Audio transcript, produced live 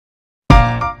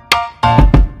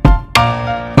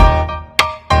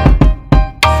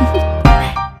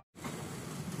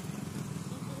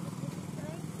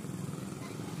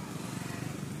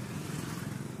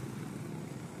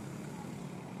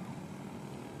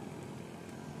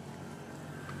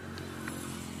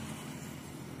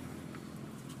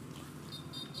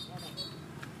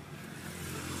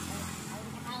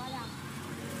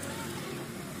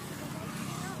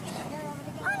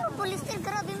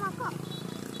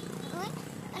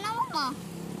mo.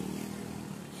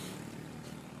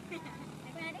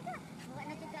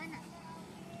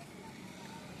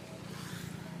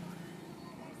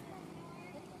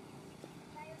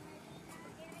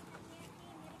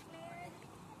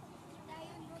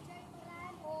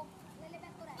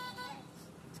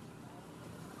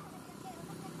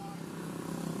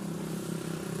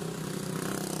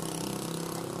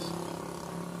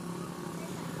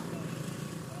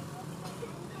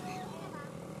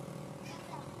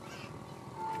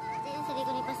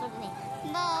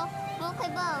 Bao, okay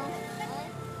bao.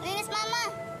 Linis mama.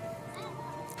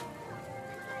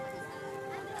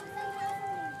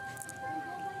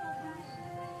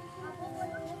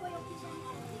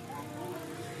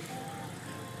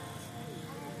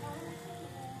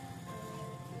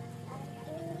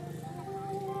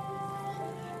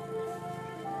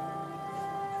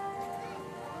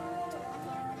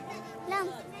 Lang,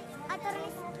 atar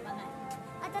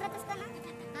atas ka na?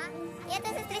 Ha? Iya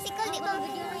atas tricycle di ba?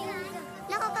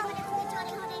 Lako ka.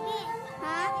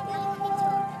 Ha?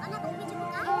 Anak, video mo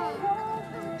ka?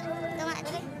 Tama,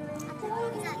 dali.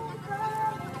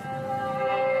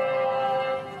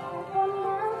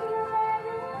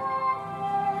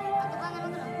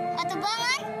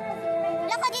 Atubangan?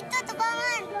 Lako dito,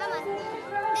 atubangan.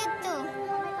 Dito.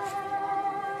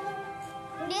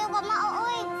 Hindi ko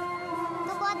mauoy.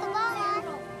 Ito ko atubangan.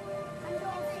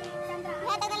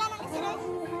 Kaya tagalan ang isiroy.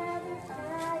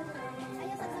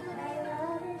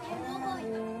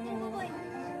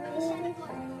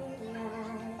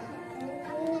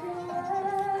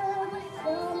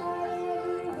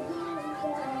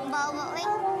 Bawa, oy.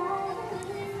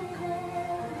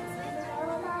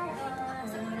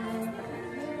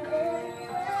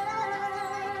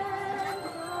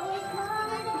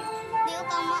 Di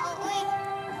ko mauoy.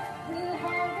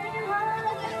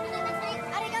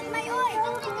 Ari kang may oy.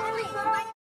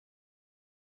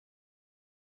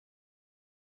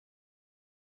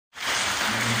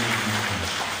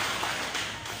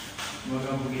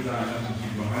 Magkapukitaan sa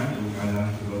simbahan o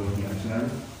alang sa bawat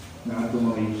asal na ato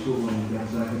makaigsuon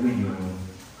sa kaminyo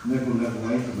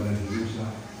nagulagway sa balaglusa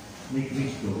ni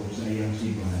Kristo sa iyang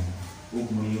simbahan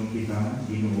ug mayon kita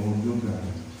Ginoong lugar.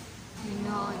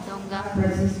 Ginoong dongga.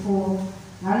 Francisco,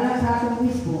 alang sa atong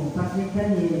bispo, Patrick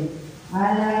Daniel,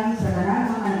 alang sa tanang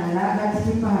mga nalagad sa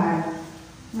simbahan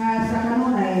nga sa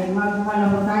kanunay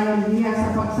magmalabo tayo diya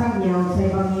sa pagsangyaw sa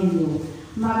Ebanghelyo.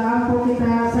 Magampo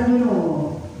kita sa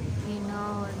Ginoo.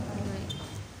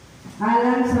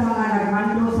 Alang sa mga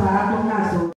nagmando sa atong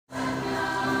nasod.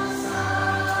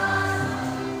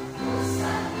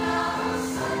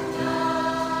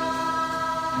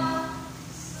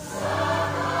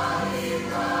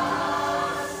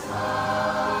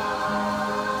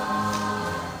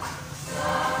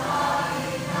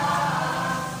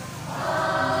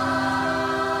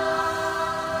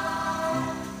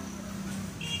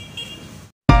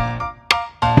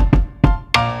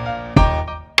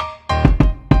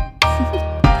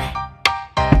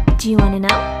 Do you want to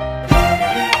know?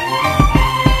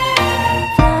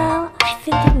 Well, I've been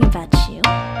thinking about you,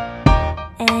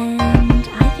 and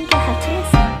I think I'll have to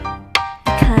listen,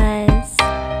 because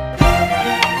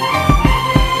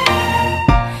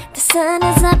the sun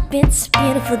is up, it's a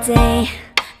beautiful day.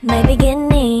 My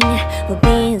beginning will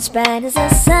be as bright as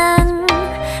the sun.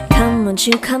 Come, won't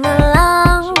you come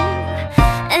along?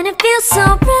 And it feels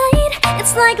so bright,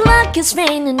 it's like luck is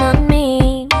raining on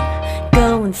me.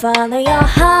 Go and follow your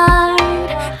heart,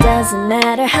 doesn't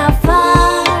matter how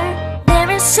far.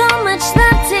 There is so much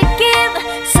love to give,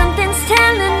 something's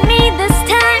telling me this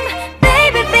time.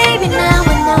 Baby, baby, now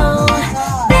I know.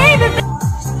 Baby, baby.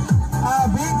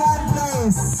 We got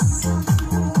this.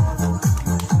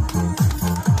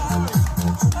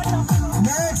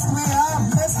 Next we have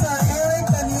Mr. Eric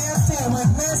Caniete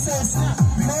with Mrs.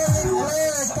 Mary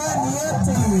Claire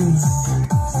Caniete.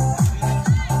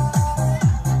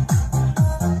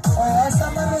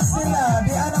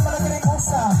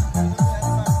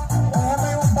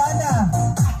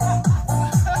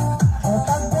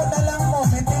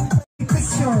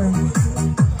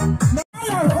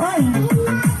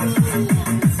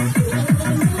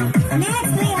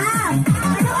 Next we have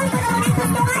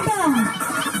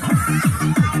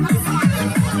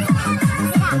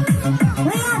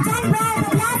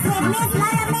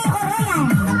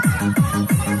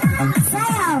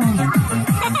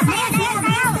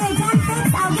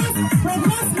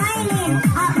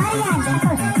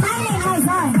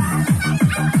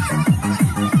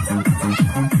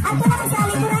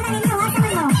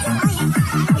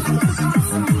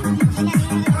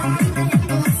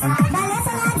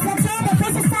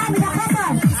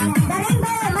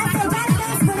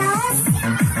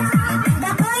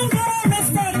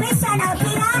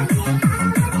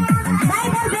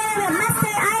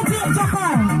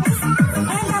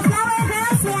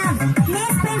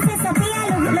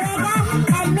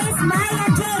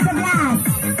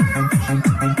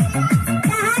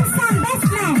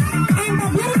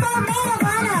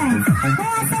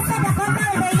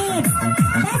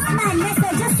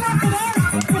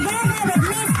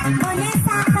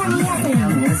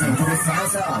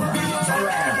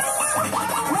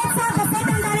let's have the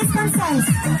secondary sponsors.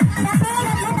 The pair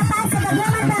that let the pass of the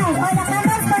woman die or the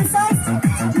primary sponsors,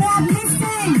 we have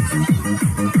Mr.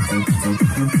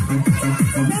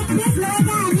 Big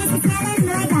Loiga and Mrs. Helen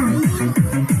Loiga.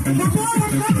 The pair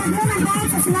that let the woman die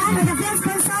as well or the field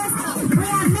sponsors, we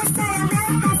have Mr.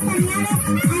 Ramel Castañares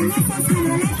and Mrs.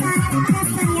 Manuelita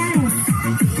Castañares.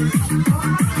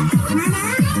 Nana?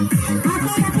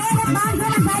 Okay, the pair that bound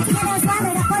woman die together as well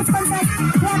or the court sponsors,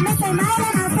 we have Mr.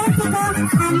 Myron Autentico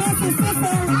and Mrs.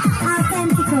 Cecil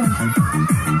Autentico.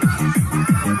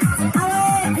 Our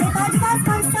liturgical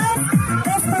sponsors,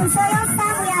 the sponsorial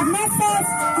staff, we have Mrs.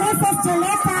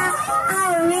 Julieta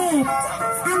Aure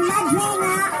and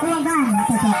Madrina Regan.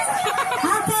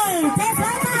 Okay, please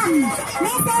welcome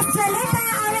Mrs. Julieta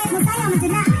Aure. Musaya mo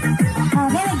dyan na. Oh,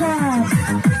 very good.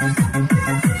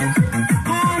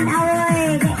 And our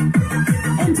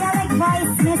angelic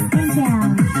voice, Miss Angel.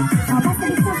 Oh, basta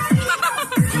dito.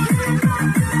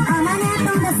 Oh,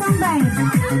 manatong the songbird.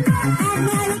 And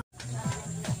Mary.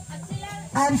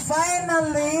 And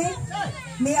finally,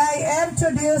 may I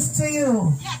introduce to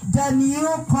you the new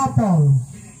couple.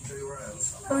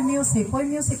 For music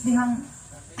dihang.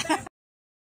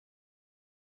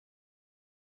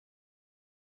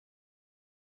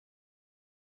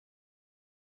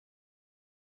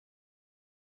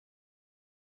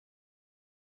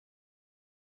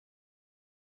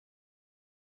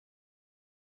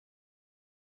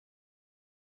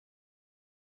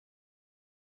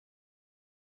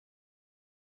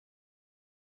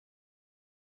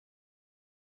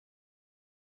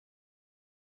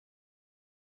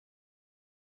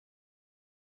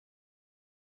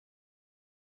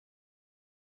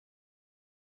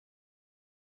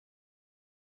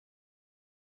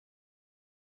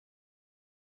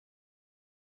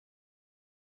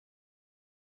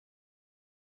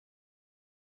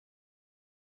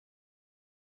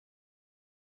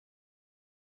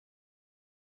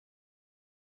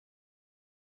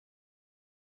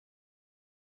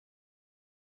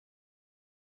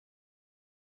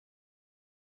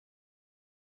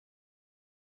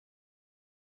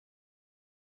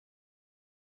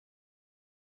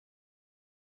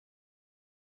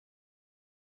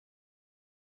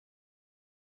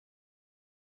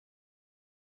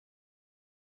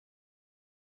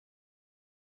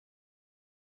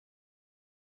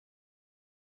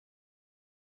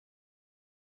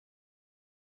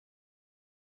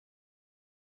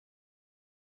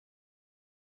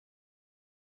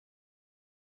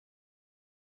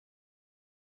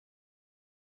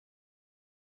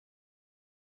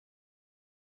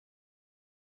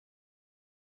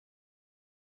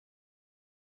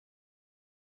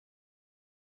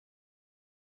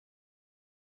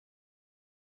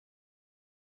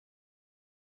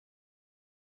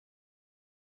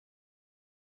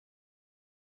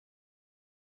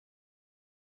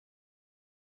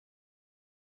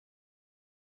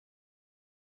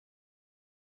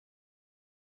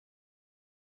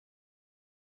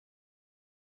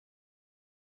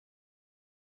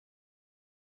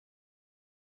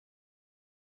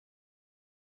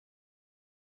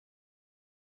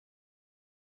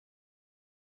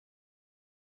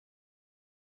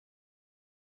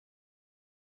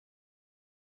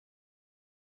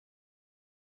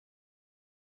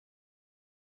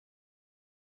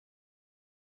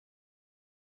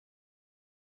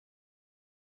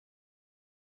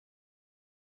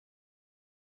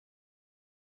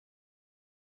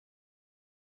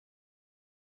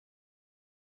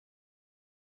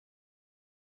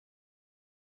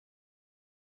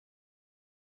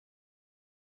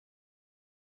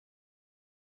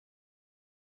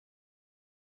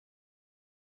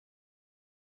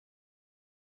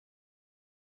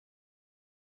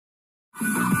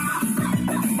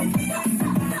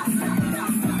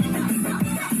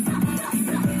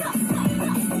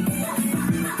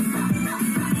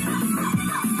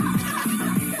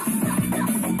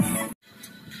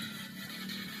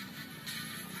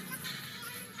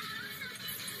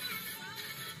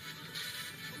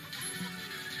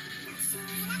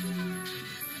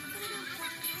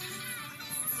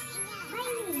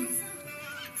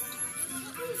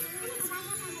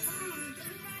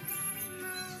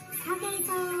 Okay,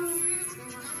 so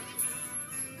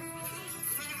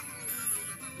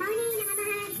mauna yung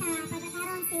nakamahal sa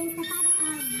pagkakaroon since the part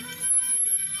of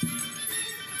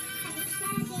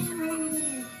charity wala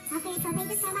nangyari. Okay, so thank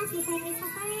you so much, Mr.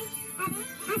 Christopher. At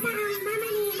asa ang mama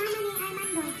ni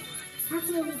Armando.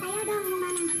 Okay, sayo dong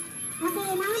naman. Okay,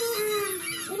 mauna inahanin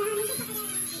ko sa kanya.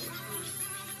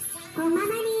 Kung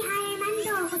mama ni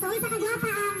Armando, kutuon sa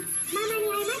kagwapa ang mama ni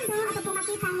Armando, ato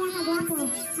pumakita niyang kagwapo.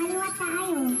 Haluwat ka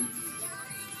ayo.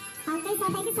 Okay, so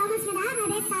thank you so much, madam. On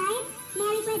this side, may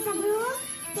I request the groom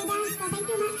to dance. So thank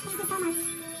you so much.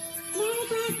 May I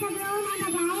request the groom and the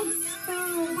bride to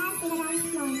dance to the dance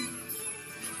floor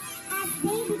as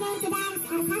they begin to dance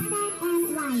as husband and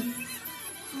wife.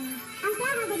 Ang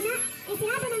plahagod na,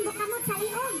 isinado ng bukamot sa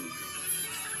liog.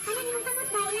 Ano yung kamot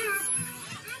ba ila?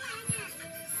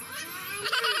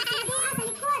 Sa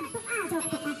likod.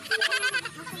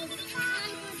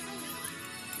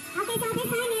 Okay, so this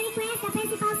time I request the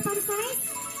principal sponsors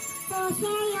to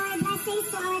share your blessings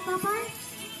to our couple.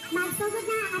 Magsugod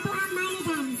na ang ato ang money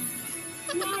dance.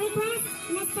 May I request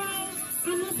Mr.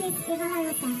 and Mrs.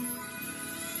 Ivalarosa.